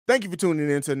Thank you for tuning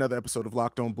in to another episode of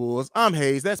Locked On Bulls. I'm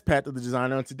Haize. That's Pat, the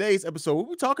designer. On today's episode, we'll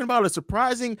be talking about a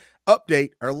surprising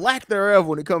update or lack thereof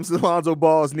when it comes to Lonzo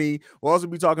Ball's knee. We'll also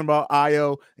be talking about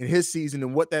Ayo and his season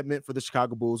and what that meant for the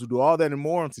Chicago Bulls. We'll do all that and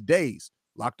more on today's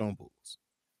Locked On Bulls.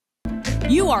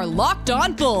 You are Locked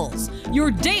On Bulls, your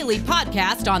daily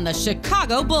podcast on the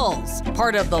Chicago Bulls,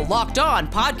 part of the Locked On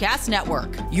Podcast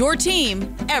Network, your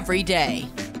team every day.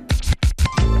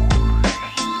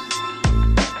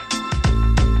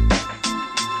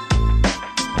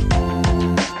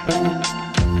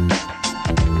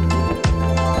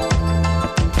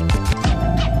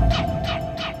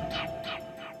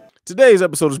 Today's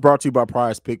episode is brought to you by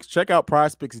PrizePicks. Check out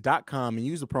PrizePicks.com and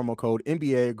use the promo code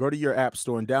NBA. Go to your app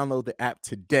store and download the app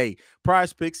today.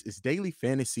 PrizePicks is daily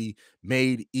fantasy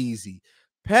made easy.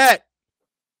 Pat,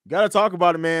 got to talk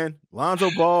about it, man.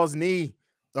 Lonzo Ball's knee.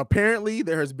 Apparently,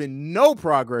 there has been no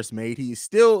progress made. He is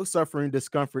still suffering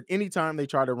discomfort anytime they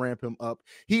try to ramp him up.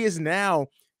 He is now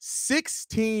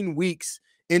 16 weeks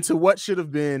into what should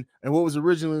have been and what was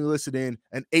originally listed in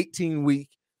an 18-week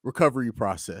recovery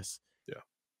process.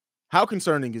 How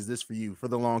concerning is this for you for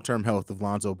the long-term health of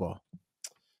Lonzo Ball?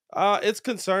 It's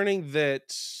concerning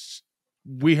that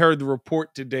we heard the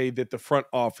report today that the front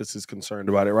office is concerned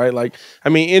about it, right? Like, I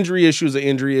mean, injury issues are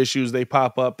injury issues. They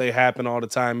pop up. They happen all the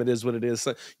time. It is what it is.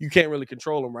 So you can't really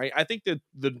control them, right? I think that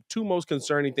the two most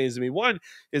concerning things to me, one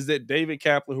is that David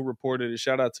Kaplan, who reported it,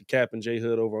 shout out to Cap and J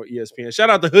Hood over on ESPN. Shout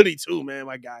out to Hoodie too, man,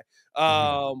 my guy.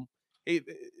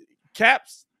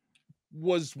 Caps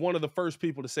was one of the first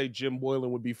people to say Jim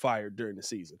Boylen would be fired during the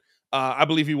season. I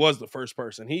believe he was the first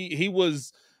person. He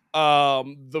was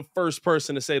the first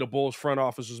person to say the Bulls front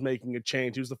office was making a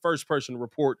change. He was the first person to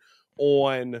report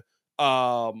on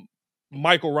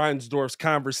Michael Reinsdorf's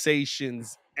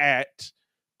conversations at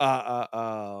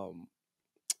the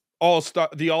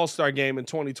All-Star game in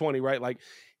 2020, right? Like,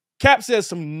 Cap says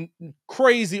some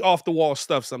crazy off-the-wall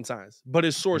stuff sometimes, but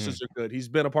his sources are good. He's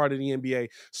been a part of the NBA.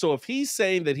 So if he's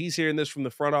saying that he's hearing this from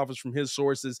the front office, from his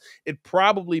sources, it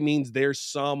probably means there's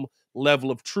some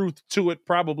level of truth to it,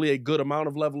 probably a good amount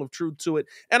of level of truth to it.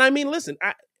 And I mean, listen,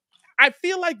 I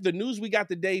feel like the news we got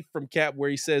today from Cap,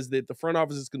 where he says that the front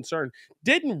office is concerned,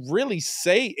 didn't really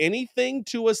say anything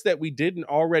to us that we didn't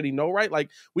already know, right?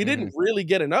 Like, we didn't really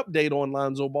get an update on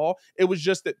Lonzo Ball. It was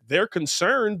just that they're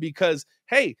concerned because,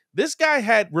 hey, this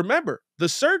guy remember, the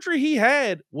surgery he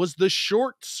had was the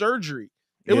short surgery.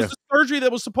 It was the surgery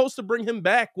that was supposed to bring him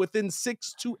back within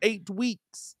 6 to 8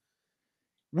 weeks.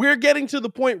 We're getting to the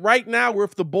point right now where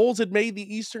if the Bulls had made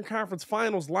the Eastern Conference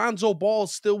Finals, Lonzo Ball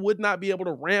still would not be able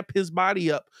to ramp his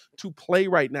body up to play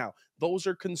right now. Those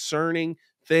are concerning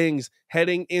things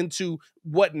heading into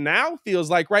what now feels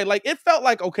like, right? Like, it felt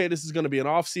like, okay, this is going to be an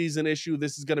offseason issue.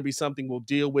 This is going to be something we'll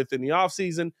deal with in the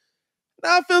offseason.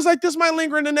 Now it feels like this might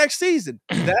linger in the next season.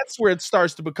 That's where it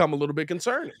starts to become a little bit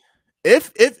concerning.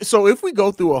 If we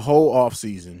go through a whole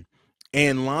offseason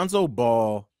and Lonzo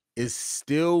Ball is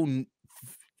still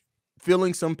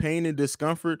feeling some pain and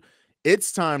discomfort,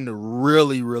 it's time to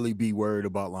really, really be worried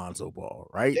about Lonzo Ball,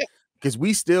 right? Because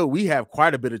we have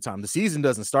quite a bit of time. The season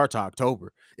doesn't start till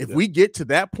October. If we get to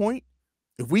that point,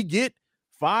 if we get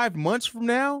 5 months from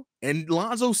now and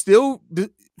Lonzo's still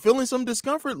feeling some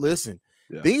discomfort, listen,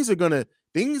 things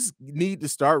need to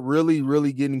start really,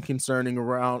 really getting concerning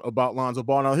about Lonzo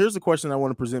Ball. Now, here's the question I want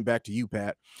to present back to you,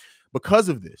 Pat. Because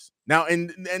of this, now,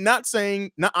 and not saying,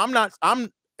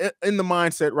 I'm in the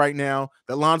mindset right now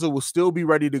that Lonzo will still be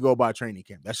ready to go by training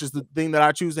camp. That's just the thing that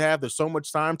I choose to have. There's so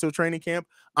much time till training camp.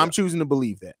 I'm choosing to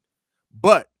believe that.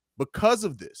 But because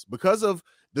of this, because of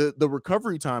the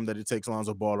recovery time that it takes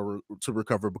Lonzo Ball to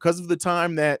recover, because of the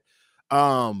time that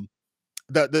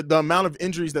the amount of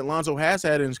injuries that Lonzo has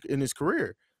had in his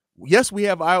career. Yes, we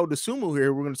have Ayo Dosunmu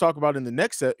here. We're going to talk about in the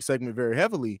next segment very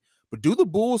heavily. But do the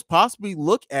Bulls possibly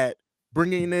look at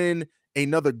bringing in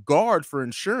another guard for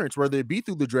insurance, whether it be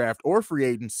through the draft or free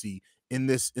agency in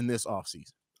this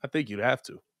offseason? I think you'd have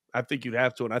to.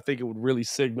 And I think it would really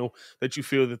signal that you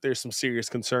feel that there's some serious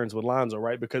concerns with Lonzo,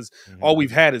 right? Because all we've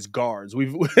had is guards.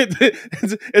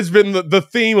 It's been the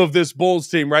theme of this Bulls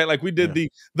team, right? Like, we did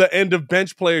the end of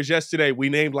bench players yesterday. We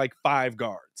named like 5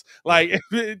 guards. Like,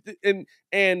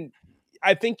 and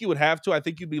I think you would have to. I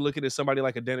think you'd be looking at somebody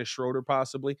like a Dennis Schroeder,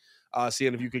 possibly,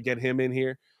 seeing if you could get him in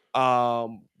here.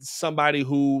 Somebody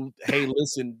who, hey,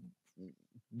 listen,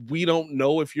 we don't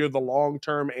know if you're the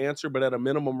long-term answer, but at a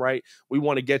minimum, right, we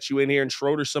want to get you in here. And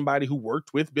Schroeder's somebody who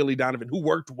worked with Billy Donovan, who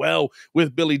worked well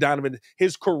with Billy Donovan.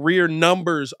 His career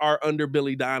numbers are under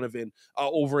Billy Donovan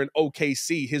over in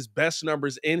OKC, his best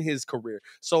numbers in his career.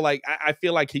 So, like, I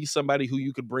feel like he's somebody who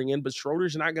you could bring in, but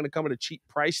Schroeder's not going to come at a cheap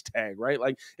price tag, right?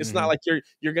 Like, it's not like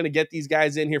you're going to get these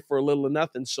guys in here for a little or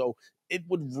nothing. So it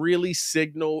would really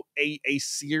signal a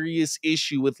serious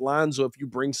issue with Lonzo if you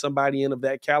bring somebody in of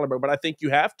that caliber. But I think you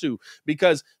have to,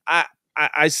 because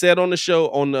I said on the show,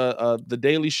 on the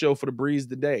daily show for the Breeze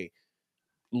today,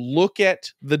 look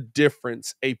at the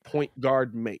difference a point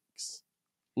guard makes.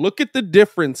 Look at the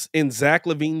difference in Zach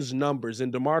LaVine's numbers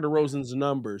and DeMar DeRozan's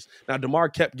numbers. Now, DeMar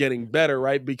kept getting better,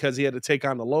 right, because he had to take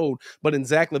on the load. But in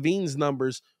Zach LaVine's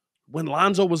numbers, when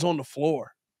Lonzo was on the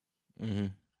floor,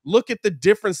 look at the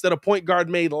difference that a point guard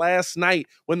made last night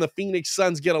when the Phoenix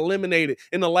Suns get eliminated.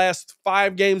 In the last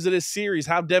 5 games of this series,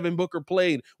 how Devin Booker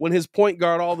played when his point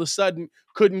guard all of a sudden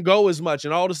couldn't go as much.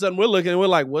 And all of a sudden we're looking and we're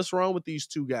like, what's wrong with these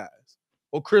two guys?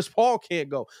 Well, Chris Paul can't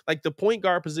go. Like, the point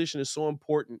guard position is so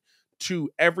important to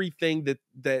everything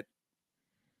that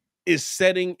is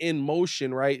setting in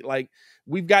motion, right? Like,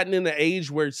 we've gotten in the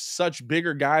age where such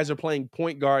bigger guys are playing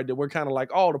point guard that we're kind of like,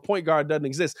 oh, the point guard doesn't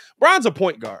exist. Bron's a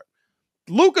point guard.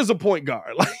 Luka's a point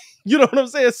guard. Like, you know what I'm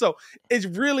saying? So it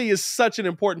really is such an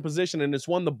important position, and it's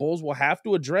one the Bulls will have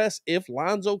to address if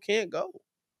Lonzo can't go.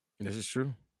 This is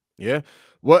true. Yeah.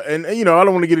 Well, and I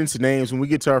don't want to get into names. When we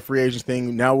get to our free agent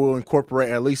thing, now we'll incorporate,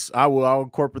 at least I'll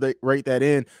incorporate that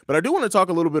in. But I do want to talk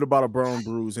a little bit about a Bron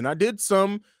Bruise. And I did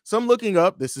some looking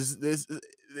up. This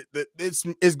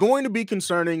is going to be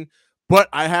concerning, but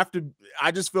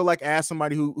I just feel like, as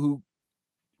somebody who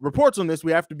reports on this,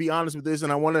 we have to be honest with this,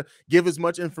 and I want to give as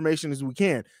much information as we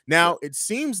can. Now, it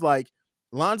seems like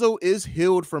Lonzo is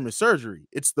healed from his surgery.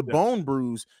 It's the bone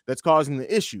bruise that's causing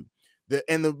the issue.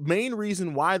 And the main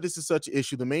reason why this is such an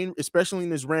issue, especially in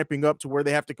this ramping up to where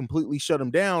they have to completely shut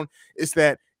him down, is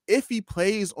that if he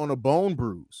plays on a bone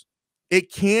bruise,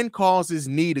 it can cause his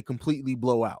knee to completely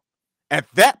blow out. At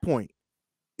that point,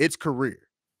 it's career.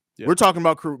 Yeah. We're talking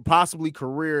about possibly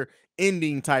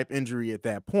career-ending type injury at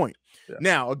that point. Yeah.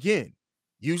 Now, again,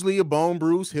 usually a bone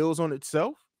bruise heals on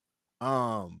itself,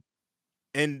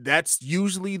 and that's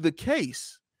usually the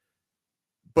case.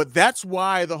 But that's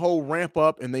why the whole ramp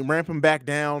up and they ramp him back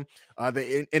down, and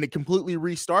it completely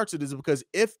restarts it, is because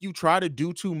if you try to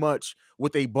do too much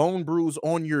with a bone bruise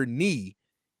on your knee,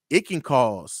 it can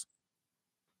cause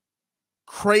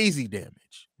crazy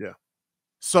damage. Yeah.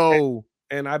 So...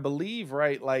 And I believe,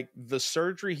 right, like, the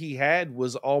surgery he had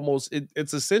was almost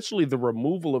it's essentially the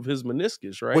removal of his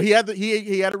meniscus, right? Well, he had it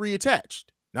reattached,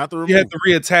 not the removal. He had the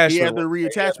reattachment. He had the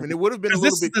reattachment. It would have been a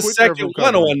little bit quicker. This is the second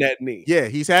one on that knee. Yeah,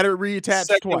 he's had it reattached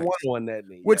twice. On that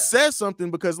knee, which says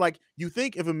something, because, like, you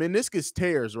think if a meniscus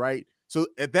tears, right? So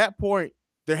at that point,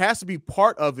 there has to be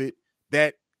part of it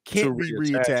that can't be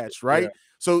reattached, right? Yeah.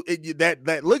 So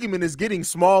that ligament is getting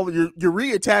smaller. You're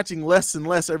reattaching less and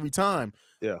less every time.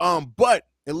 Yeah. But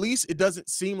at least it doesn't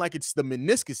seem like it's the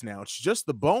meniscus now. It's just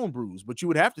the bone bruise. But you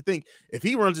would have to think, if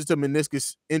he runs into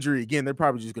meniscus injury again, they're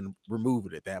probably just going to remove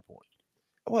it at that point.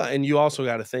 Well, and you also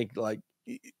got to think, like,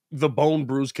 the bone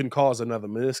bruise can cause another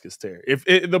meniscus tear. If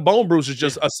the bone bruise is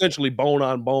just essentially bone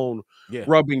on bone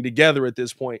rubbing together at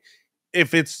this point,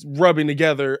 if it's rubbing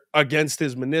together against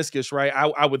his meniscus, right,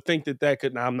 I would think that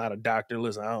could. Now, I'm not a doctor.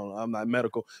 Listen, I'm not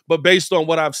medical. But based on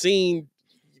what I've seen,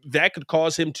 that could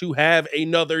cause him to have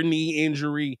another knee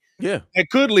injury. Yeah. It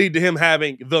could lead to him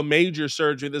having the major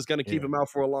surgery that's going to keep him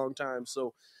out for a long time.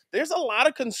 So there's a lot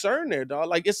of concern there, dog.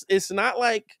 Like, it's not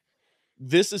like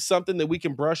this is something that we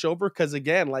can brush over, because,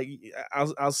 again, like,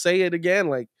 I'll say it again,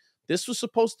 like, this was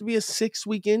supposed to be a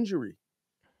 6-week injury.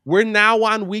 We're now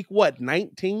on week,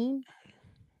 19?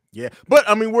 Yeah. But,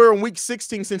 I mean, we're on week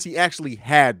 16 since he actually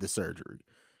had the surgery.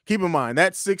 Keep in mind,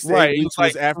 that 6 to 8 weeks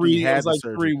was after he had the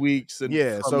surgery. 3 weeks. And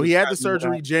so he had the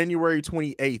surgery January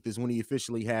 28th is when he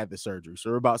officially had the surgery. So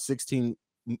we're about 16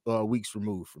 weeks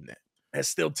removed from that. That's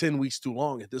still 10 weeks too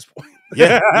long at this point.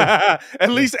 Yeah. At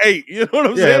least 8. You know what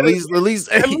I'm saying? At least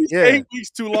 8. At least 8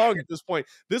 weeks too long at this point.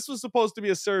 This was supposed to be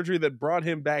a surgery that brought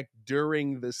him back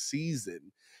during the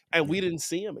season, and we didn't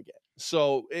see him again.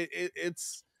 So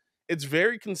it's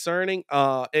very concerning.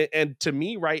 And to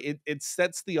me, right, it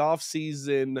sets the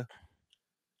offseason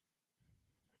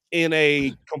in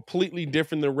a completely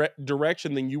different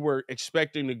direction than you were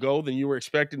expecting to go, than you were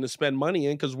expecting to spend money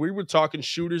in, because we were talking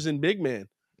shooters and big men.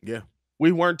 Yeah.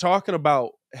 We weren't talking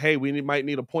about, hey, we might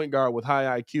need a point guard with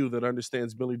high IQ that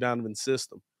understands Billy Donovan's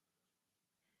system.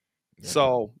 Yeah.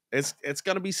 So it's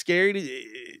going to be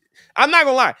scary. I'm not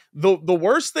gonna lie. The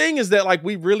worst thing is that like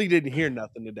we really didn't hear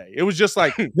nothing today. It was just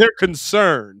like they're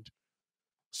concerned.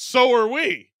 So are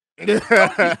we.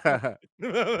 Yeah,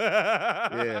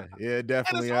 And yeah, it's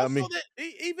definitely. I also mean, that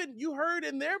even you heard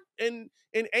in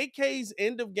AK's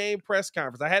end of game press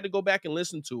conference. I had to go back and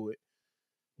listen to it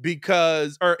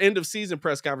because or end of season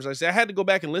press conference. I said I had to go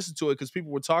back and listen to it because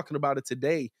people were talking about it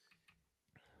today.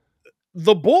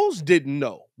 The Bulls didn't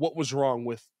know what was wrong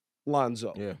with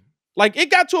Lonzo. yeah. Like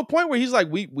it got to a point where he's like,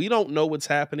 we don't know what's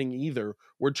happening either.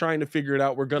 We're trying to figure it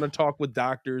out. We're gonna talk with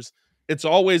doctors. It's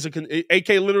always AK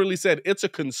literally said it's a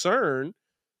concern,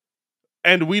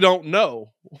 and we don't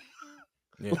know.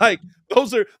 Yeah. Like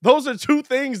those are two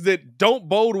things that don't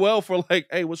bode well for like,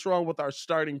 hey, what's wrong with our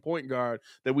starting point guard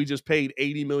that we just paid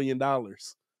 $80 million?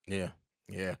 Yeah,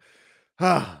 yeah.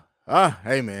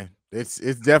 Hey man, it's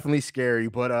definitely scary.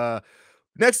 But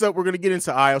next up, we're gonna get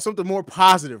into Ayo, something more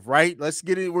positive, right? Let's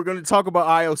get it. We're gonna talk about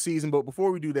Ayo season, but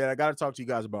before we do that, I gotta talk to you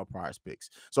guys about PrizePicks.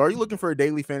 So, are you looking for a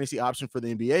daily fantasy option for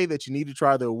the NBA that you need to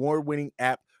try the award-winning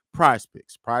app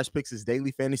PrizePicks? PrizePicks is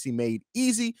daily fantasy made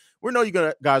easy. We know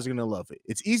guys are gonna love it.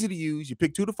 It's easy to use. You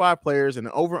pick 2 to 5 players and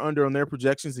an over/under on their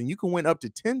projections, and you can win up to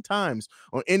 10 times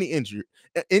on any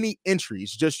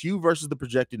entries. Just you versus the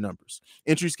projected numbers.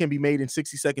 Entries can be made in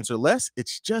 60 seconds or less.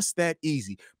 It's just that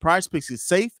easy. PrizePicks is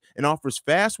safe and offers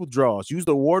fast withdrawals. Use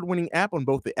the award-winning app on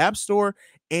both the App Store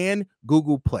and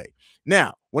Google Play.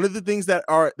 Now, one of the things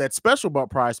that's special about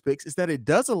PrizePicks is that it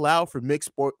does allow for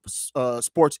mixed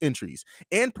sports entries.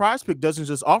 And PrizePicks doesn't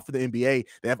just offer the NBA;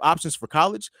 they have options for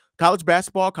college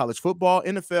basketball, college football,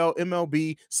 NFL,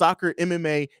 MLB, soccer,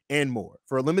 MMA, and more.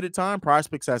 For a limited time,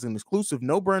 PrizePicks has an exclusive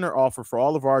no-brainer offer for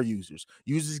all of our users.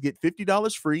 Users get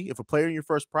 $50 free if a player in your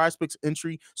first PrizePicks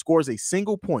entry scores a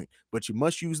single point, but you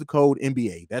must use the code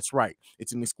NBA. That's right.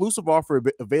 It's an exclusive offer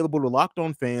available to Locked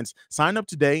On fans. Sign up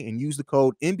today and use the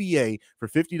code NBA for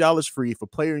 $50 free if a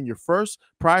player in your first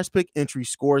PrizePicks entry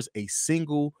scores a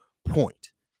single point.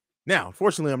 Now,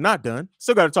 unfortunately, I'm not done.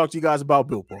 Still got to talk to you guys about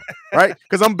Built Bar, right?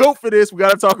 Because I'm built for this. We got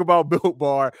to talk about Built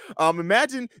Bar.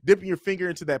 Imagine dipping your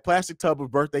finger into that plastic tub of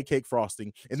birthday cake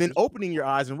frosting and then opening your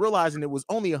eyes and realizing it was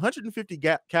only 150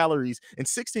 calories and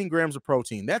 16 grams of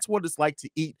protein. That's what it's like to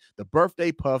eat the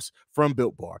birthday puffs from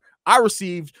Built Bar. I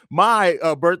received my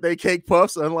birthday cake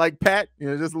puffs, unlike Pat.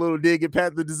 Just a little dig at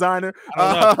Pat, the designer.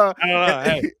 I don't know.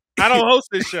 Hey, I don't host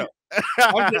this show.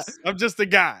 I'm just a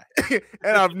guy.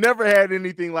 And I've never had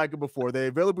anything like it before. They're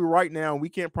available right now, and we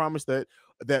can't promise that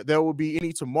there will be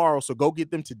any tomorrow. So go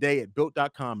get them today at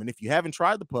built.com. And if you haven't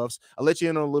tried the puffs, I'll let you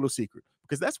in on a little secret,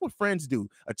 because that's what friends do.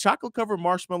 A chocolate-covered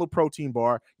marshmallow protein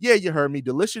bar. Yeah, you heard me.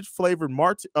 Delicious flavored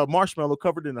marshmallow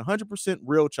covered in 100%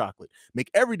 real chocolate.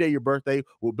 Make every day your birthday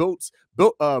with Built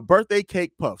birthday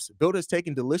cake puffs. Built has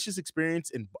taken delicious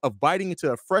experience of biting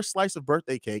into a fresh slice of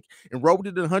birthday cake and rolled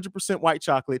it in 100% white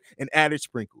chocolate and added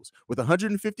sprinkles. With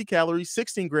 150 calories,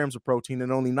 16 grams of protein,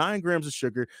 and only 9 grams of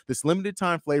sugar, this limited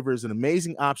time flavor is an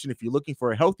amazing option if you're looking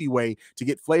for a healthy way to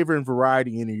get flavor and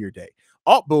variety into your day.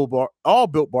 All Built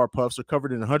Bar puffs are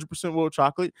covered in 100% real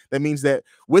chocolate. That means that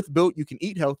with Built, you can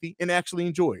eat healthy and actually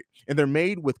enjoy it. And they're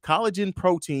made with collagen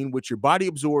protein, which your body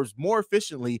absorbs more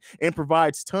efficiently and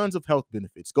provides tons of health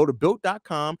benefits. Go to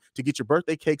built.com to get your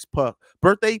birthday cake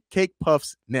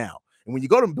puffs now. And when you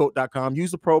go to built.com, use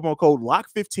the promo code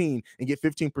LOCK15 and get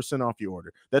 15% off your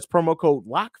order. That's promo code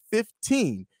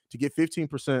LOCK15 to get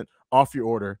 15% off your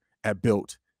order at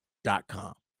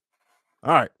built.com.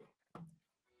 All right.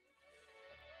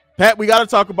 Pat, we got to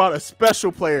talk about a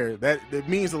special player that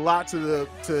means a lot to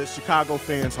Chicago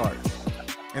fans' heart,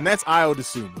 and that's Ayo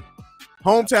Dosunmu.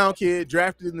 Hometown kid,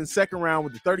 drafted in the second round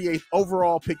with the 38th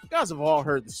overall pick. You guys have all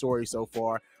heard the story so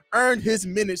far. Earned his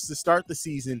minutes to start the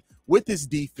season with his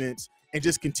defense and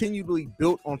just continually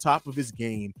built on top of his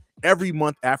game every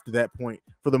month after that point,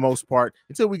 for the most part,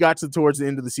 until we got towards the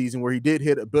end of the season where he did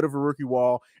hit a bit of a rookie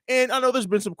wall. And I know there's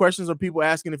been some questions of people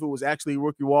asking if it was actually a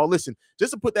rookie wall. Listen,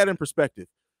 just to put that in perspective,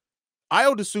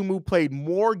 Ayo Dosunmu played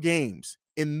more games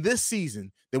in this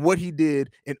season than what he did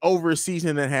in over a season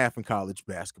and a half in college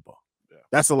basketball. Yeah.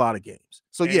 That's a lot of games.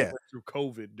 So and yeah, through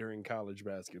COVID during college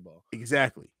basketball.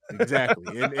 Exactly.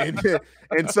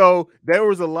 and so there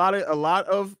was a lot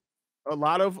of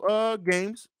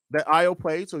games that Ayo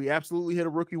played. So he absolutely hit a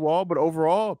rookie wall. But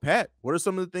overall, Pat, what are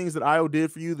some of the things that Ayo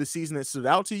did for you this season that stood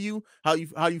out to you? How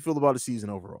you feel about the season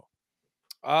overall?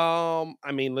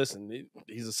 I mean, listen,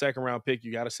 he's a second round pick.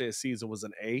 You got to say his season was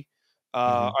an A.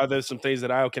 Are there some things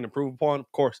that Ayo can improve upon?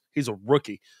 Of course, he's a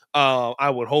rookie. I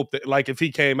would hope that, like, if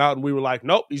he came out and we were like,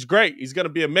 nope, he's great, he's going to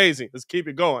be amazing, let's keep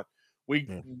it going,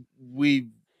 we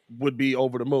would be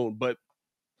over the moon. But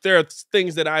there are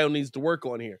things that Ayo needs to work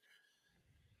on here.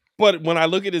 But when I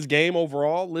look at his game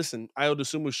overall, listen, Ayo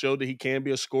Dosunmu showed that he can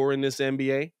be a scorer in this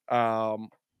NBA.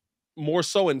 More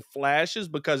so in flashes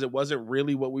because it wasn't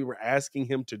really what we were asking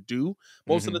him to do.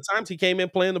 Most of the times he came in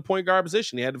playing the point guard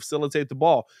position. He had to facilitate the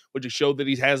ball, which it showed that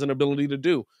he has an ability to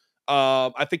do.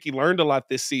 I think he learned a lot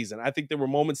this season. I think there were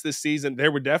moments this season.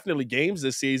 There were definitely games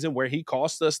this season where he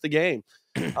cost us the game.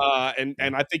 And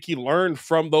I think he learned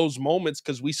from those moments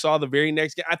because we saw the very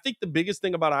next game. I think the biggest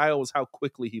thing about Io was how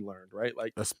quickly he learned, right?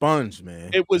 Like a sponge,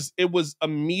 man. it was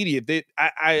immediate.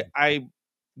 I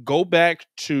go back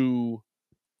to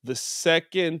the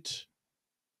second.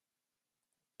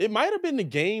 It might have been the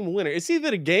game winner. It's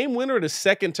either the game winner or the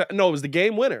second time. No, it was the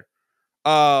game winner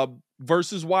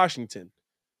versus Washington.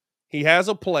 He has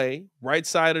a play, right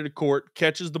side of the court,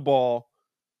 catches the ball,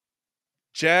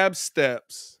 jab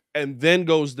steps, and then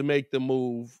goes to make the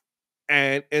move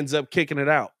and ends up kicking it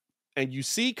out. And you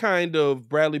see kind of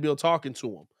Bradley Beal talking to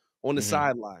him on the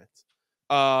sidelines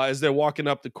as they're walking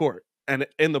up the court. And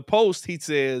in the post, he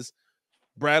says,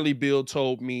 Bradley Beal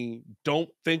told me, don't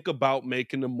think about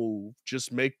making the move.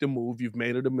 Just make the move. You've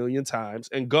made it a million times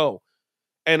and go.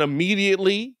 And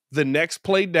immediately, the next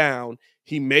play down,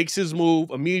 he makes his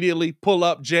move. Immediately, pull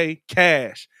up, Jay,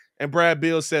 cash. And Brad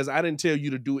Beal says, I didn't tell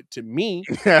you to do it to me.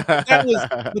 But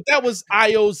that was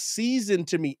Ayo's season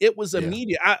to me. It was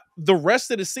immediate. The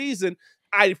rest of the season,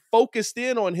 I focused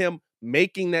in on him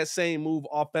making that same move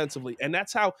offensively. And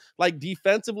that's how, like,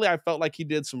 defensively, I felt like he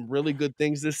did some really good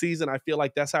things this season. I feel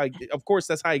like that's how, of course,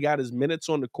 that's how he got his minutes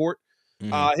on the court.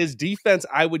 His defense,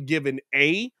 I would give an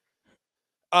A.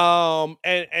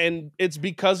 And it's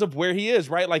because of where he is,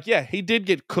 right? Like, yeah, he did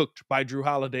get cooked by Drew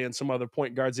Holiday and some other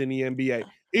point guards in the NBA.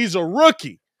 He's a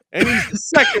rookie, and he's the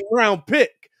second round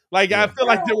pick. Like, I feel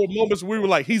like there were moments where we were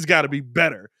like, he's got to be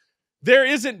better. There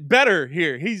isn't better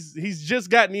here. He's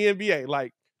just gotten the NBA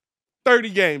like 30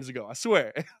 games ago, I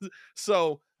swear.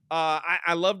 So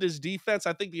I loved his defense.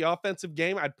 I think the offensive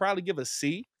game, I'd probably give a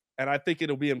C, and I think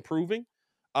it'll be improving.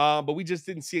 But we just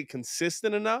didn't see it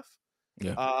consistent enough.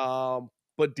 Yeah.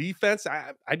 But defense,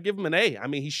 I'd give him an A. I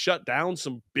mean, he shut down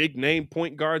some big name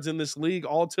point guards in this league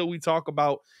all till we talk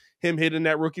about him hitting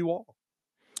that rookie wall.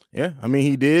 Yeah, I mean,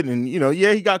 he did. And,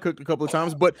 he got cooked a couple of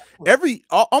times. But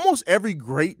almost every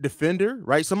great defender,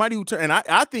 right? Somebody who and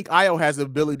I think Ayo has the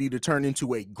ability to turn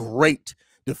into a great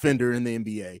defender in the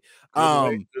NBA.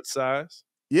 Good size.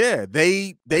 Yeah,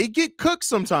 they get cooked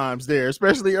sometimes there,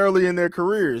 especially early in their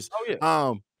careers. Oh,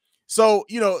 yeah. So,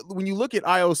 when you look at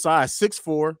Ayo's size,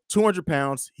 6'4", 200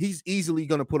 pounds, he's easily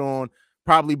going to put on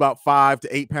probably about 5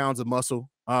 to 8 pounds of muscle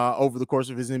over the course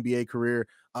of his NBA career.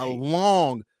 A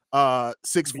long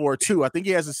 6'4" too. I think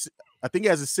he has a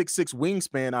 6'6"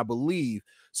 wingspan, I believe.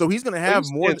 So he's going to have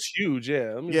more. It's huge,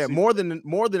 yeah. More than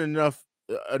enough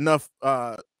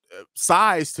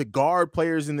size to guard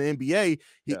players in the NBA.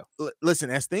 Listen,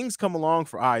 as things come along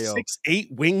for Ayo,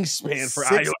 6'8" wingspan for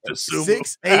Ayo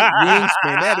Dosunmu. 6'8" wingspan.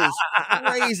 That is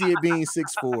crazy at being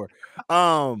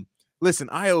 6'4". Listen,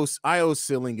 Ayo's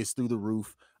ceiling is through the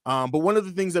roof. But one of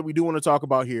the things that we do want to talk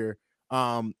about here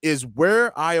is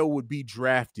where Ayo would be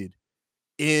drafted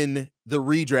in the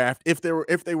redraft if they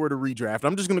were to redraft.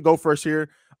 I'm just gonna go first here,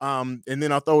 and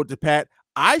then I'll throw it to Pat.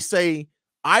 I say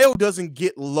Ayo doesn't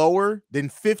get lower than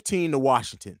 15 to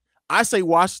Washington. I say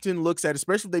Washington looks at,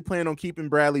 especially if they plan on keeping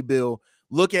Bradley Beal,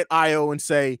 look at Ayo and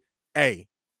say, hey,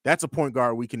 that's a point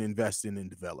guard we can invest in and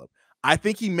develop. I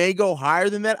think he may go higher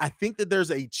than that. I think that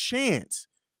there's a chance,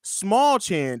 small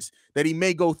chance, that he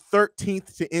may go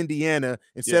 13th to Indiana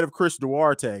instead of Chris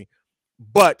Duarte.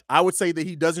 But I would say that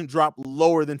he doesn't drop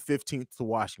lower than 15th to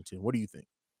Washington. What do you think?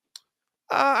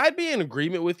 I'd be in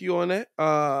agreement with you on that.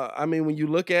 I mean, when you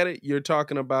look at it, you're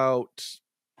talking about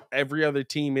every other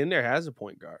team in there has a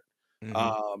point guard.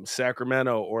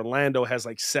 Sacramento, Orlando has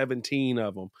like 17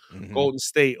 of them. Golden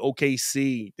State,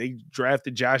 OKC, they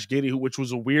drafted Josh Giddey, which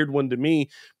was a weird one to me.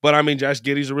 But I mean, Josh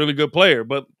Giddey's a really good player.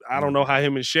 But I don't know how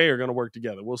him and Shea are going to work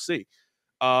together. We'll see.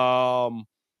 I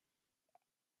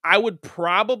would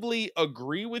probably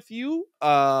agree with you.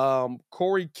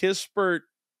 Corey Kispert,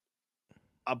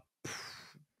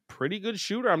 pretty good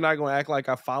shooter. I'm not going to act like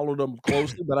I followed them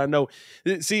closely, but I know.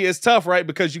 See, it's tough, right?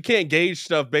 Because you can't gauge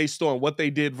stuff based on what they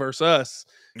did versus us.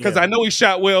 Because I know he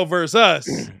shot well versus us,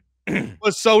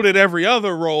 but so did every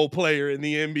other role player in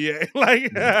the NBA.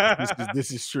 Like, this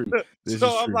is true.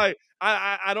 I'm like,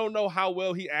 I don't know how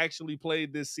well he actually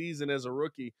played this season as a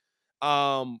rookie.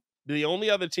 The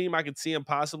only other team I could see him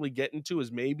possibly getting to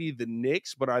is maybe the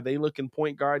Knicks, but are they looking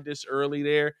point guard this early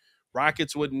there?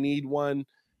 Rockets wouldn't need one.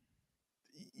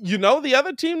 The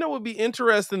other team that would be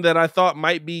interesting that I thought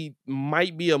might be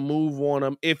a move on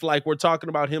him if, like, we're talking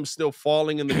about him still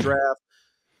falling in the draft.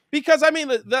 Because I mean,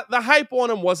 the hype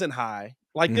on him wasn't high.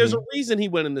 Like, there's a Mhm. reason he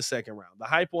went in the second round. The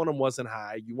hype on him wasn't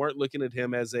high. You weren't looking at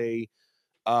him as a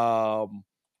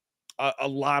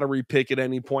lottery pick at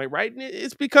any point, right? And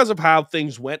it's because of how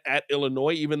things went at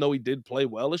Illinois, even though he did play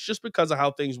well. It's just because of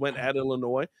how things went at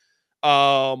Illinois.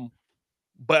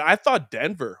 But I thought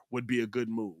Denver would be a good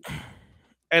move.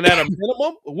 And at a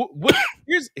minimum,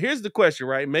 here's the question,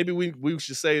 right? Maybe we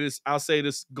should say this. I'll say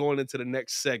this going into the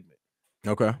next segment.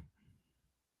 Okay.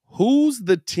 Who's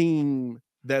the team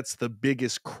that's the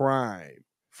biggest crime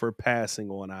for passing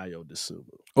on Ayo Dosunmu?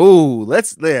 Oh,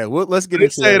 let's get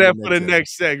into say that for the segment.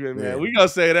 next segment, man. Yeah. We're gonna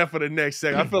say that for the next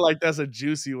segment. I feel like that's a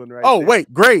juicy one, right? Oh, there.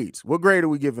 wait, grades. What grade are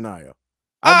we giving Ayo?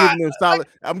 I'm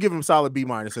giving him solid B-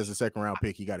 as a second round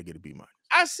pick. He got to get a B-.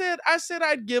 I said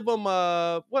I'd give him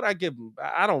what I give him.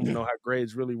 I don't know how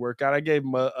grades really work out. I gave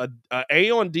him a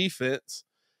A on defense.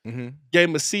 Mm-hmm. Gave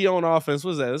him a C on offense.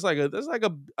 What's that? It's like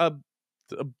a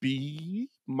B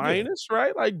minus,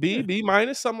 right? Like B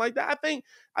minus, something like that.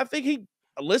 I think he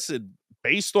listen,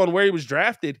 based on where he was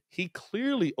drafted, he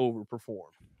clearly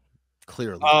overperformed.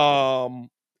 Clearly.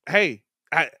 Hey,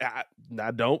 I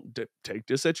don't take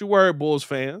this at your word, Bulls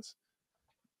fans,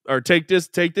 or take this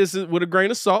with a grain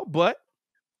of salt, but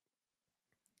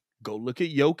go look at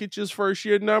Jokic's first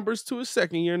year numbers to his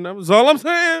second year numbers. That's all I'm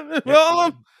saying.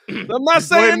 I'm not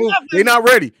saying nothing. They're not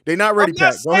ready.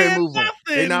 Pat. Go ahead and move nothing. on.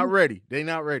 They're not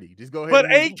ready. Just go ahead.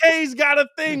 But AK's got a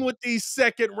thing with these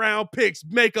second round picks.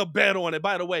 Make a bet on it.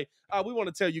 By the way, we want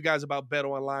to tell you guys about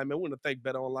BetOnline, man. We want to thank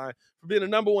BetOnline for being the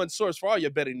number one source for all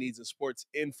your betting needs and sports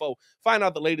info. Find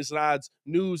out the latest odds,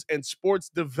 news, and sports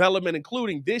development,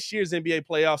 including this year's NBA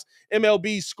playoffs,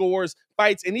 MLB scores,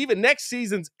 fights, and even next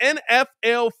season's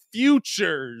NFL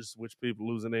futures, which people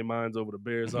losing their minds over the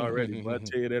Bears already. But I'll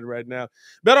tell you that right now.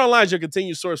 BetOnline is your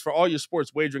continued source for all your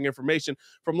sports wagering information,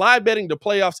 from live betting to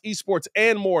playoffs, esports,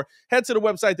 and more. Head to the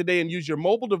website today and use your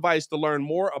mobile device to learn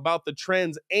more about the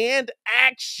trends and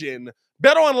action.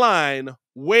 BetOnline,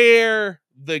 where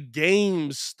the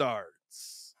game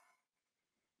starts.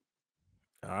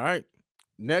 All right.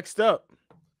 Next up,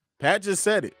 Pat just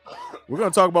said it. We're going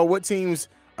to talk about what teams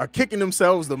are kicking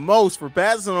themselves the most for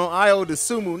passing on Ayo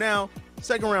Dosunmu. Now,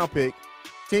 second round pick.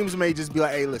 Teams may just be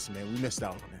like, hey, listen, man, we missed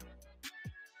out on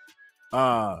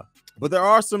that. But there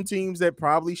are some teams that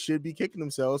probably should be kicking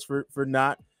themselves for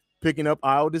not picking up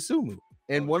Ayo Dosunmu.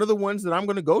 And one of the ones that I'm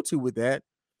going to go to with that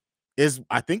is,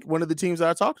 I think, one of the teams that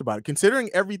I talked about. Considering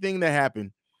everything that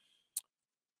happened,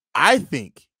 I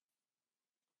think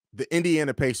the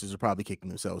Indiana Pacers are probably kicking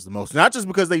themselves the most. Not just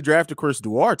because they drafted Chris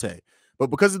Duarte, but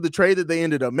because of the trade that they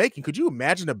ended up making. Could you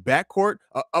imagine a backcourt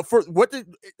for what?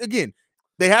 Again,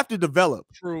 they have to develop.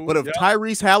 True, but of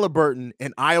Tyrese Halliburton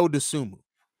and Ayo Dosunmu.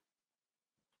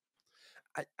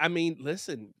 I mean,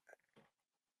 listen,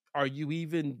 are you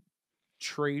even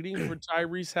trading for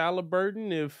Tyrese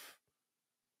Halliburton if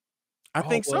I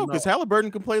think so, because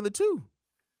Halliburton can play the two.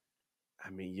 I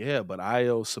mean, yeah, but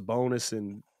Ayo, Sabonis,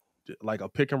 and like a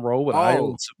pick and roll with Ayo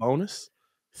and Sabonis.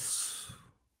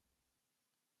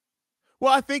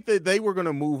 Well, I think that they were going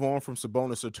to move on from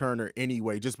Sabonis or Turner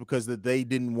anyway, just because that they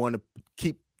didn't want to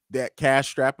keep that cash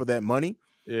strap of that money.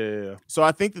 Yeah. So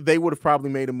I think that they would have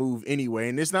probably made a move anyway.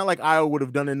 And it's not like Ayo would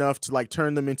have done enough to like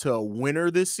turn them into a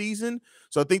winner this season.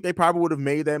 So I think they probably would have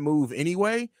made that move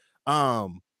anyway.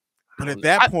 But at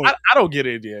that point, I don't get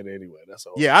Indiana anyway. That's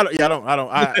all. Yeah,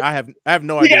 I have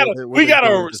no idea. We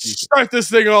gotta start this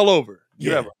thing all over.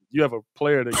 You have a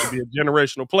player that can be a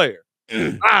generational player.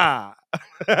 Yeah.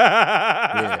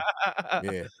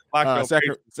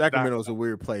 Sacramento's a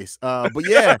weird place. But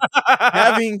yeah,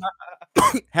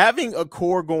 having a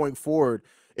core going forward,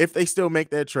 if they still make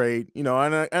that trade, and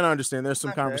I understand there's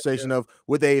some conversation of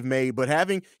what they've made, but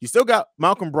you still got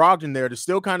Malcolm Brogdon there to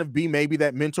still kind of be maybe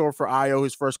that mentor for Ayo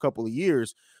his first couple of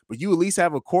years, but you at least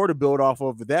have a core to build off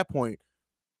of at that point.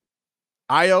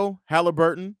 Ayo,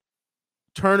 Halliburton,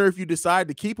 Turner, if you decide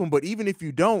to keep him, but even if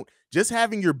you don't, just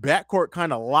having your backcourt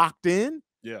kind of locked in,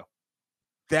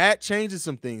 that changes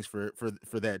some things for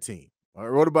that team. All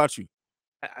right, what about you?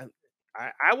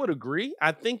 I would agree.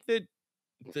 I think that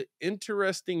the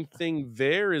interesting thing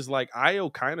there is like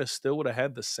Ayo kind of still would have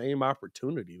had the same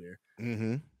opportunity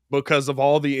there because of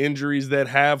all the injuries that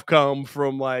have come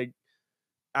from who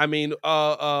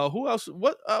else?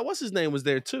 What's his name was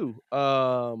there too?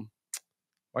 Why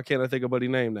can't I think of his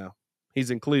name now? He's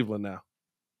in Cleveland now.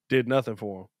 Did nothing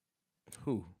for him.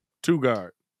 Who? Two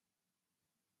guard.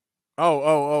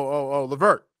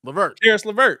 LeVert. Karis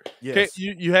LeVert. Yes.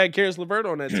 You had Karis LeVert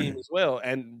on that team as well,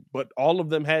 but all of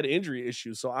them had injury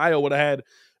issues. So Ayo would have had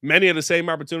many of the same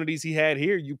opportunities he had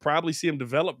here. You probably see him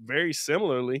develop very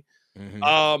similarly.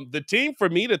 The team for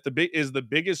me that is the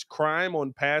biggest crime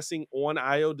on passing on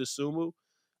Ayo Dosunmu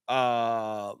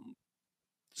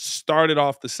started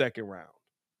off the second round.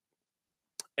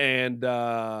 And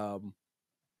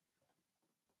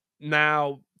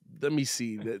now let me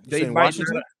see. They might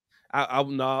Washington?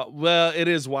 no, well, it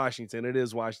is Washington. It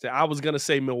is Washington. I was gonna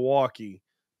say Milwaukee,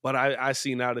 but I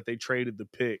see now that they traded the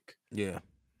pick. Yeah.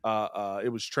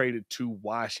 It was traded to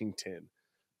Washington.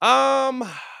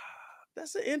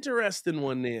 That's an interesting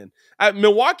one then.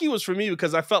 Milwaukee was for me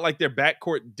because I felt like their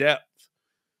backcourt depth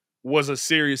was a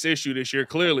serious issue this year,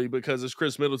 clearly, because as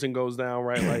Chris Middleton goes down,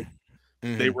 right, like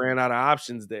they ran out of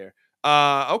options there.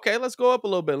 Okay, let's go up a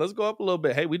little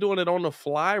bit. Hey, we doing it on the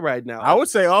fly right now. I would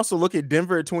say also look at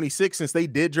Denver at 26 since they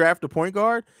did draft a point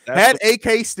guard. Had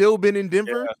AK still been in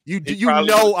Denver, you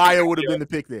know Ayo would have been the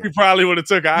pick there. He probably would have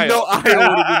took Ayo. You know Ayo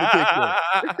would have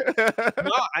been the pick there.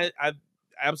 No, I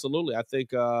absolutely. I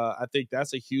think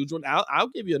that's a huge one. I'll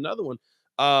give you another one.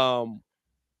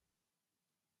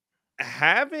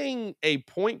 Having a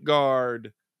point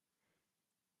guard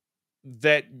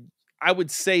that I would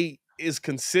say is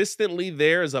consistently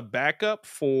there as a backup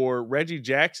for Reggie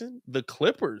Jackson, the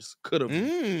Clippers could have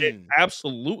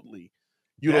absolutely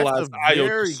utilized Ayo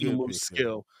Dosunmu's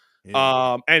skill.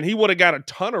 Yeah. And he would have got a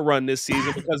ton of run this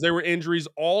season because there were injuries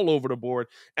all over the board.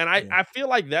 And I feel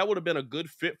like that would have been a good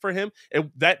fit for him.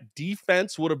 And that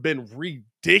defense would have been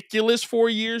ridiculous for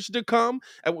years to come.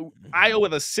 Ayo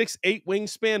with a 6'8"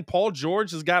 wingspan. Paul George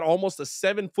has got almost a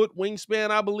 7-foot wingspan,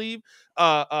 I believe.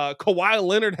 Kawhi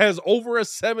Leonard has over a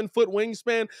 7-foot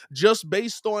wingspan just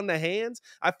based on the hands.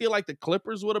 I feel like the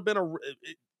Clippers would have been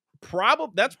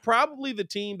that's probably the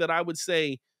team that I would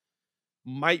say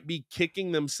might be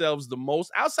kicking themselves the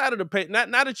most outside of the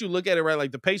not that you look at it right,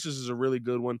 like the Pacers is a really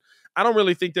good one. I don't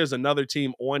really think there's another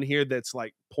team on here that's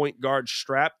like point guard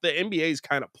strapped. The NBA is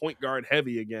kind of point guard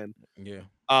heavy again.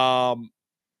 Yeah.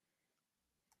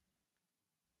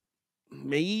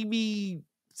 Maybe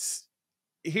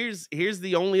here's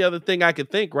the only other thing I could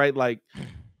think, right? Like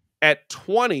at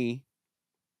 20,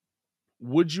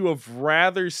 would you have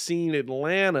rather seen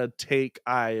Atlanta take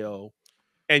Ayo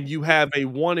and you have a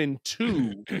 1 and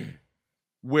 2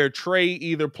 where Trey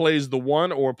either plays the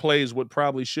 1 or plays what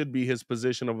probably should be his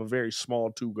position of a very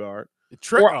small 2 guard?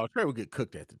 Trey would get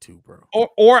cooked at the 2, bro.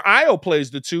 Or Ayo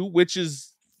plays the 2, which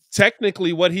is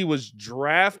technically what he was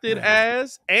drafted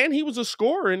as, and he was a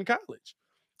scorer in college.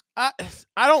 I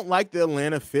don't like the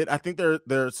Atlanta fit. I think there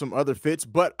are some other fits,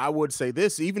 but I would say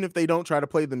this, even if they don't try to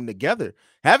play them together,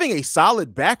 having a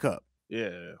solid backup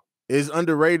is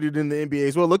underrated in the NBA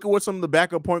as well. Look at what some of the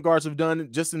backup point guards have done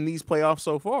just in these playoffs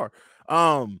so far.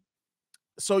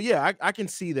 So yeah, I can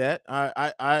see that.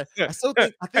 I still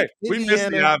think we missed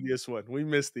the obvious one.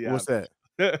 What's that?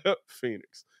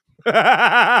 Phoenix. Where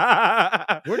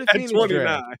did at Phoenix 29?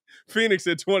 draft? Phoenix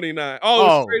at 29.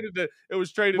 Oh, it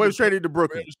was traded to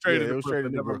Brooklyn. It was traded to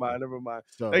Brooklyn. Never mind.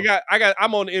 So,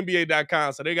 I'm on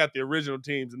NBA.com, so they got the original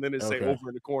teams, and then they say over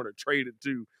in the corner, traded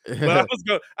to. But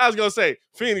I was gonna say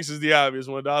Phoenix is the obvious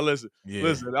one, dog.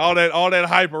 Listen, all that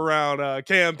hype around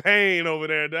campaign over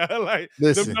there, dog. Like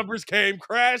the numbers came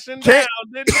crashing down,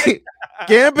 didn't they?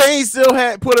 Campaign still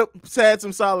had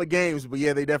some solid games, but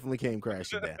yeah, they definitely came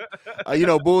crashing down.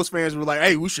 Bulls fans were like,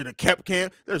 "Hey, we should have kept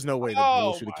Camp." There's no way the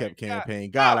Bulls should have kept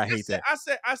Campaign. God, I hate that.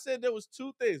 I said there was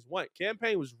 2 things. One,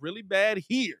 Campaign was really bad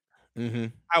here. Mm-hmm.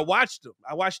 I watched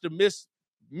him miss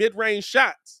mid-range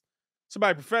shots.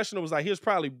 Somebody professional was like, he was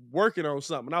probably working on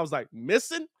something. And I was like,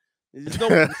 missing? You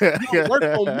don't work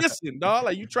on missing, dog.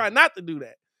 Like, you try not to do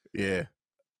that. Yeah.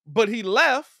 But he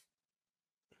left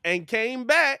and came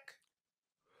back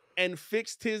and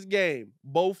fixed his game.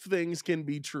 Both things can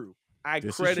be true. I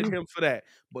credit him for that.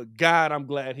 But God, I'm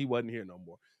glad he wasn't here no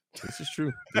more. This is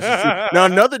true. Now,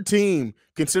 another team,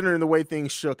 considering the way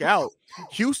things shook out,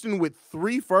 Houston with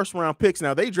 3 first-round picks.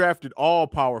 Now, they drafted all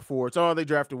power forwards. Oh, they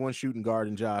drafted 1 shooting guard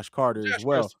and Josh Carter as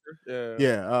well.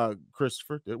 Yeah.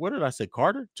 Christopher. What did I say?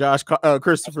 Carter?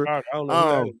 Christopher. I don't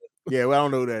know yeah, well, I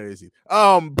don't know who that is either.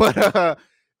 But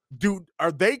dude,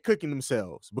 are they cooking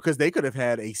themselves? Because they could have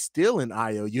had a steal in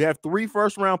Ayo. You have 3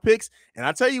 first-round picks, and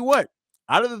I tell you what,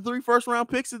 out of the 3 first-round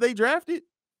picks that they drafted,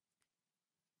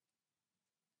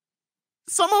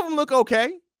 some of them look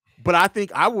okay, but I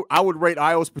think I would rate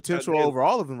Ayo's potential over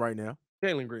all of them right now.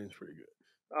 Jalen Green's pretty good.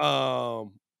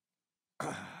 I'm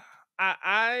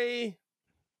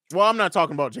not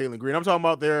talking about Jalen Green. I'm talking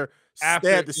about they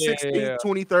had the 16th,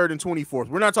 23rd, and 24th.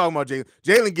 We're not talking about Jalen.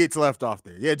 Jalen gets left off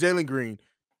there. Yeah, Jalen Green.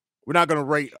 We're not going to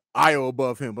rate Ayo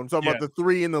above him, but I'm talking about the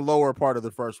 3 in the lower part of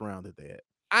the first round that they had.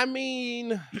 I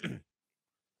mean,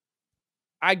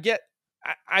 I get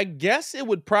I guess it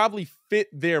would probably fit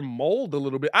their mold a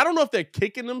little bit. I don't know if they're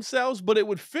kicking themselves, but it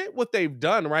would fit what they've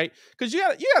done, right? Because you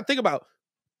got to think about,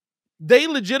 they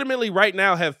legitimately right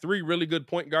now have 3 really good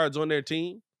point guards on their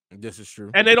team. This is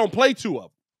true. And they don't play 2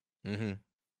 of them. Mm-hmm.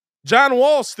 John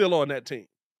Wall's still on that team.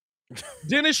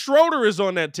 Dennis Schroeder is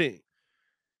on that team.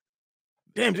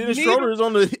 Damn, Dennis Schroeder is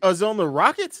on the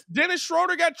Rockets? Dennis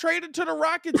Schroeder got traded to the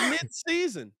Rockets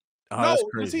mid-season. Oh, no, that's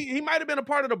crazy. he might have been a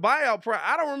part of the buyout.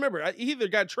 I don't remember. He either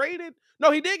got traded.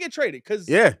 No, he did get traded because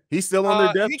he's still on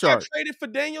their depth chart. He got traded for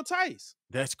Daniel Tice.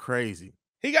 That's crazy.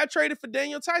 He got traded for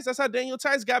Daniel Tice. That's how Daniel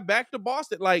Tice got back to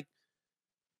Boston. Like,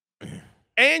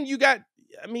 and you got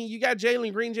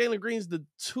Jalen Green. Jalen Green's the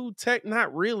 2 tech.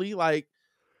 Not really. Like,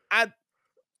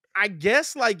 I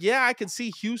guess, like, yeah, I could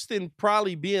see Houston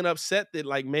probably being upset that,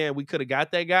 like, man, we could have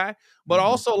got that guy. But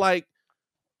also, like,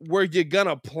 where you're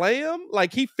gonna play him,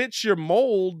 like, he fits your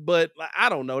mold, but like, I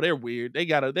don't know, they're weird. They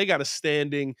got a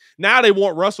standing. Now they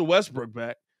want Russell Westbrook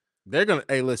back. They're gonna.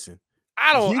 Hey, listen.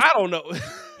 I don't know.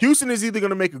 Houston is either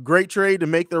gonna make a great trade to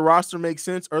make their roster make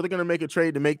sense, or they're gonna make a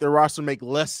trade to make their roster make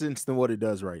less sense than what it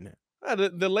does right now.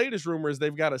 The latest rumor is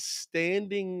they've got a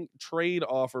standing trade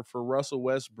offer for Russell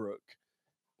Westbrook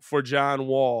for John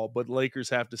Wall, but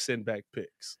Lakers have to send back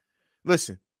picks.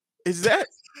 Listen, is that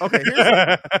okay?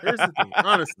 Here's the thing.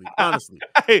 Honestly,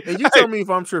 and you tell me if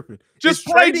I'm tripping. Just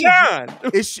play John.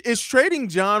 It's trading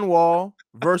John Wall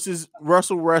versus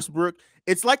Russell Westbrook.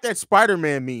 It's like that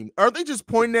Spider-Man meme. Are they just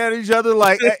pointing at each other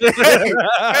like, hey,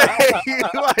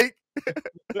 like,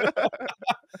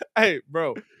 hey,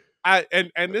 bro?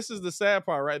 And this is the sad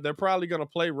part, right? They're probably gonna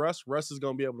play Russ. Russ is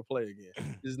gonna be able to play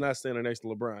again. He's not standing next to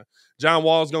LeBron. John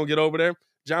Wall's gonna get over there.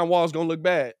 John Wall's gonna look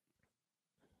bad.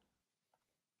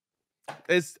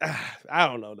 It's I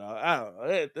don't know, dog. I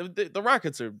don't know. The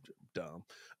Rockets are dumb.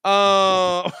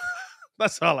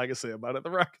 That's all I can say about it.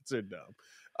 The Rockets are dumb.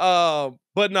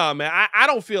 But no, man, I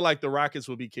don't feel like the Rockets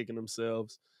will be kicking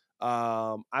themselves.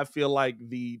 I feel like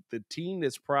the team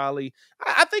that's probably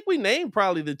I think we named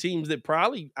probably the teams that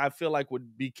probably I feel like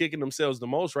would be kicking themselves the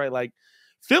most, right? Like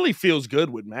Philly feels good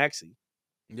with Maxey.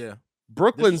 Yeah.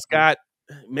 Brooklyn's got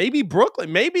maybe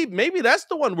Brooklyn. Maybe that's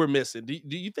the one we're missing.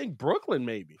 Do you think Brooklyn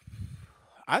maybe?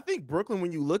 I think Brooklyn,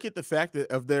 when you look at the fact that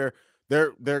of their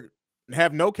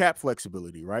have no cap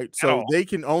flexibility, right? So they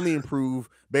can only improve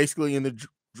basically in the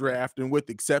draft, and with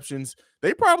exceptions,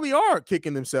 they probably are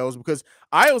kicking themselves because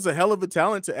Ayo's a hell of a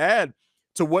talent to add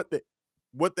to what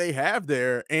they have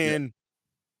there. And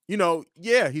you know,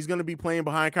 he's going to be playing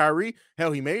behind Kyrie.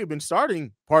 Hell, he may have been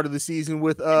starting part of the season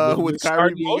with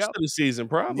Kyrie being most out. of the season,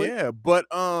 probably. Yeah, but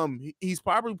he's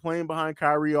probably playing behind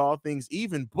Kyrie, all things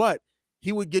even, but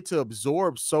he would get to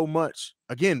absorb so much.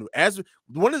 Again, as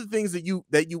one of the things that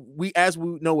we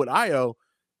know with Ayo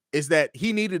is that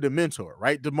he needed a mentor,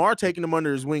 right? DeMar taking him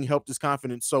under his wing helped his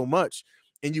confidence so much.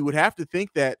 And you would have to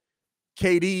think that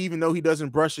KD, even though he doesn't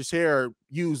brush his hair or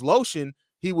use lotion,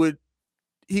 he would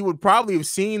probably have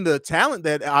seen the talent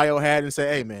that Ayo had and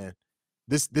say, hey man,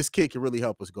 this kid can really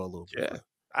help us go a little bit. Yeah.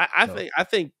 I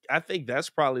think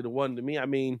that's probably the one to me. I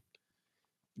mean,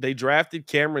 they drafted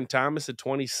Cameron Thomas at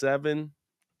 27.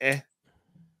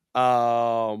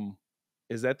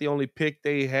 Is that the only pick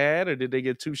they had, or did they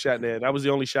get 2 shots there? That was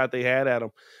the only shot they had at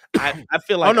him. I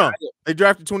feel like they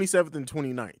drafted 27th and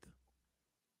 29th.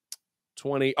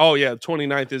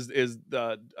 29th is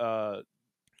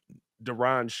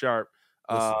Deron Sharp.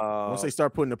 Once they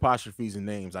start putting apostrophes in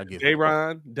names, I get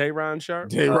Day'Ron Sharp.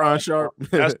 Day'Ron Sharp.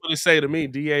 That's what they say to me.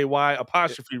 DAY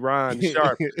apostrophe Ron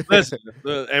Sharp. Listen,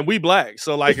 and we black,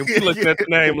 so like if we look at the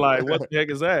name, like what the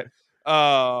heck is that?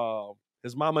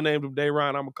 His mama named him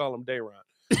Day'Ron. I'm gonna call him Day'Ron.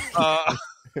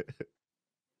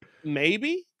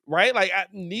 Maybe, right? Like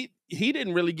he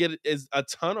didn't really get a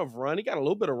ton of run. He got a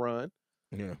little bit of run.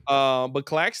 Yeah. But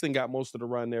Claxton got most of the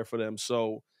run there for them.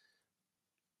 So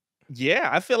yeah,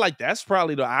 I feel like that's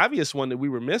probably the obvious one that we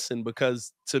were missing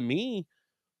because to me,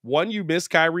 1, you missed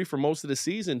Kyrie for most of the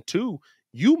season. 2,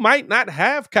 you might not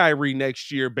have Kyrie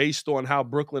next year based on how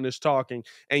Brooklyn is talking.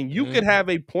 And you could have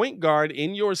a point guard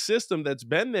in your system that's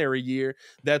been there a year,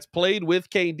 that's played with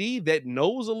KD, that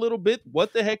knows a little bit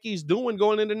what the heck he's doing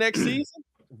going into next season.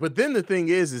 But then the thing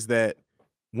is that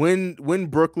when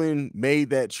Brooklyn made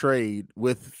that trade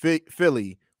with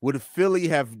Philly, would Philly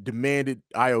have demanded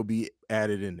Ayo be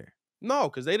added in there? No,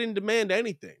 because they didn't demand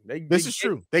anything. This is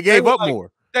true. They gave up more.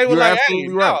 They were like, hey,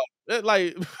 right.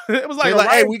 Like it was like,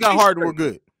 hey, we got hard, we're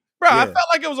good. Bro, I felt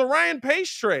like it was a Ryan Pace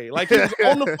trade. Like he was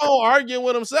on the phone arguing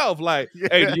with himself. Like,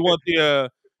 hey, do you want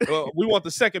we want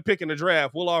the 2nd pick in the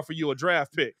draft. We'll offer you a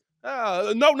draft pick.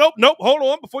 Nope. Hold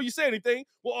on. Before you say anything,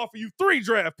 we'll offer you 3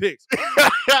 draft picks.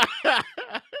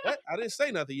 What? I didn't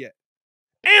say nothing yet.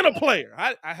 And a player.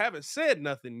 I haven't said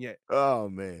nothing yet. Oh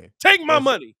man. Take my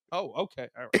money. Oh, okay.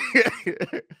 All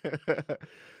right.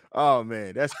 Oh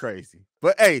man, that's crazy.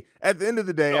 But hey, at the end of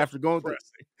the day, after going through,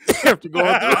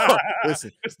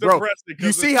 listen, bro,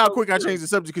 you see how quick I changed the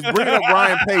subject because bringing up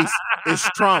Ryan Pace is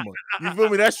trauma. You feel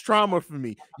me? That's trauma for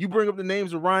me. You bring up the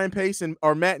names of Ryan Pace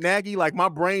or Matt Nagy, like my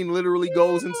brain literally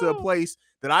goes into a place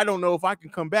that I don't know if I can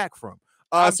come back from.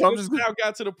 So I'm just now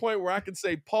got to the point where I can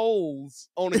say polls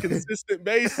on a consistent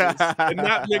basis and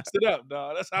not mix it up,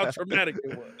 dog. That's how traumatic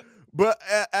it was. But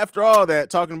after all that,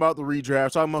 talking about the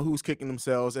redraft, talking about who's kicking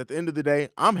themselves, at the end of the day,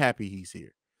 I'm happy he's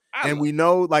here. And we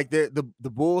know like the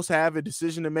Bulls have a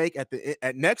decision to make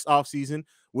at next offseason,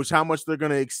 which how much they're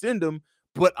going to extend him.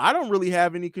 But I don't really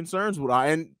have any concerns with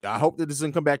Ayo. And I hope that this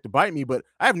doesn't come back to bite me, but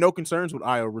I have no concerns with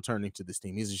Ayo returning to this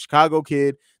team. He's a Chicago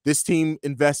kid. This team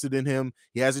invested in him.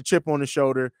 He has a chip on his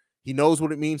shoulder. He knows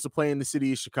what it means to play in the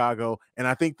city of Chicago. And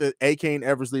I think that AK and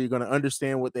Eversley are going to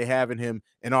understand what they have in him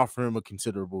and offer him a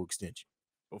considerable extension.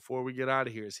 Before we get out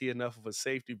of here, is he enough of a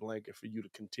safety blanket for you to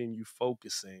continue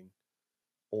focusing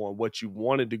on what you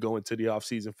wanted to go into the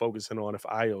offseason focusing on if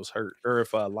Ayo's hurt or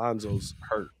if Lonzo's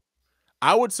hurt?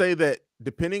 I would say that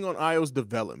depending on Ayo's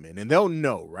development, and they'll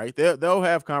know, right? They'll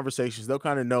have conversations. They'll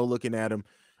kind of know looking at him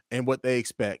and what they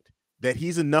expect, that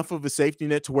he's enough of a safety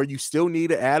net to where you still need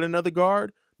to add another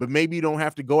guard, but maybe you don't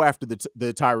have to go after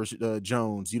the Tyrus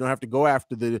Jones. You don't have to go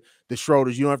after the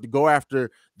Schroeders. You don't have to go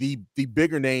after the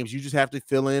bigger names. You just have to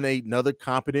fill in another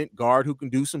competent guard who can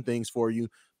do some things for you.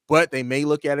 But they may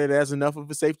look at it as enough of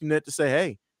a safety net to say,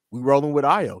 hey, we rolling with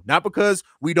Ayo. Not because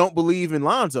we don't believe in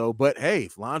Lonzo, but hey,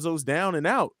 if Lonzo's down and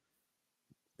out,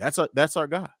 that's our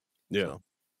guy. Yeah. So.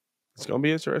 It's going to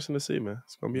be interesting to see, man.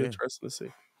 It's going to be interesting to see.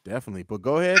 Definitely. But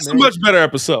go ahead, It's a much better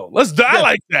episode. Let's die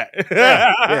like that.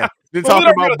 Yeah. Then talking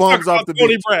about bums off the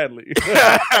Tony beach. Bradley.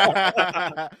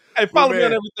 Hey, follow me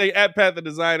on everything at Pat the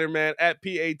Designer, man. At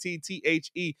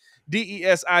PATTHEDESIGNER.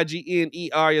 Yes, I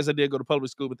did go to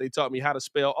public school, but they taught me how to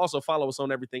spell. Also, follow us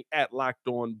on everything at Locked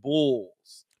On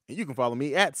Bulls. And you can follow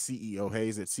me at CEO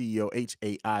Haize at CEO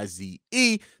HAIZE.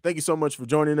 Thank you so much for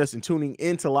joining us and tuning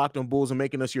into Locked On Bulls and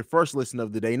making us your first listen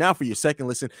of the day. Now for your second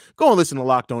listen, go and listen to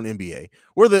Locked On NBA.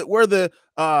 We're the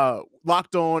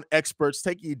Locked On experts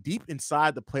take you deep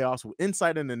inside the playoffs with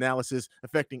insight and analysis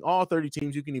affecting all 30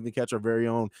 teams. You can even catch our very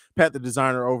own Pat the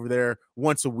Designer over there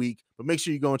once a week. But make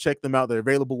sure you go and check them out. They're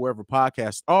available wherever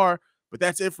podcasts are. But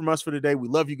that's it from us for today. We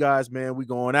love you guys, man. We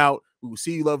going out. We will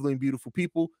see you lovely and beautiful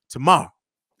people tomorrow.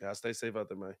 Yeah, stay safe out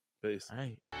there, man. Peace. All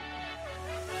right.